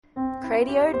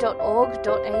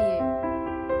www.catholitradio.org.au.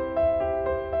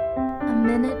 A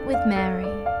Minute with Mary,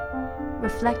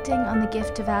 reflecting on the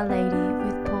gift of Our Lady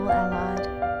with Paul Allard.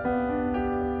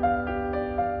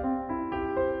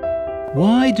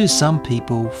 Why do some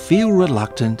people feel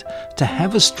reluctant to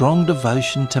have a strong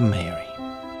devotion to Mary?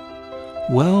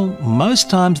 Well, most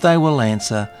times they will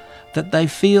answer that they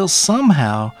feel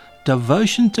somehow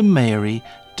devotion to Mary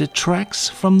detracts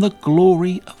from the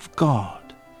glory of God.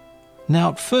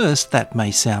 Now, at first, that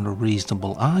may sound a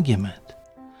reasonable argument.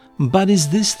 But is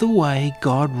this the way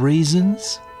God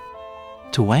reasons?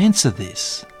 To answer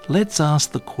this, let's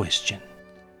ask the question: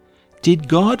 did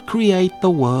God create the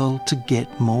world to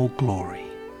get more glory?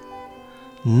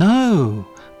 No,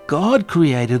 God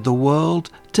created the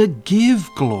world to give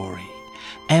glory.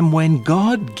 And when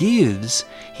God gives,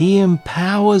 He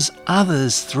empowers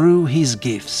others through His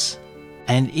gifts.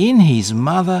 And in His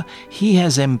mother, He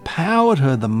has empowered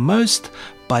her the most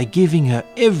by giving her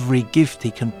every gift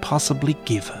He can possibly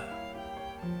give her.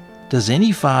 Does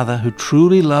any father who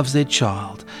truly loves their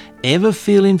child ever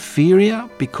feel inferior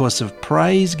because of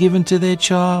praise given to their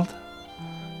child?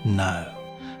 No,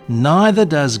 neither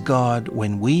does God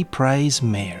when we praise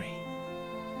Mary.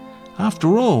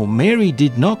 After all, Mary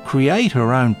did not create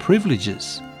her own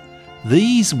privileges.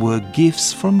 These were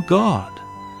gifts from God.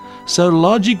 So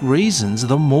logic reasons,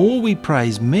 the more we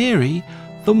praise Mary,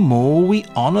 the more we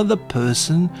honour the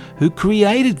person who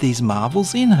created these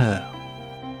marvels in her.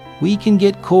 We can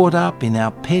get caught up in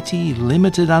our petty,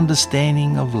 limited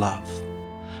understanding of love.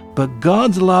 But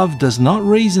God's love does not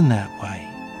reason that way.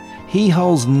 He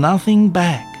holds nothing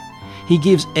back. He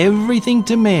gives everything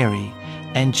to Mary,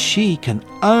 and she can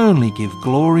only give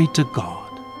glory to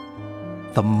God.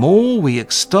 The more we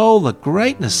extol the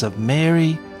greatness of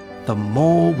Mary, the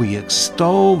more we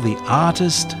extol the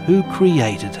artist who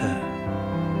created her.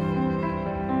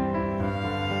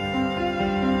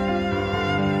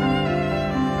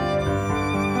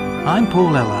 I'm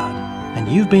Paul Allard, and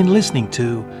you've been listening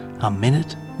to A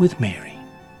Minute with Mary.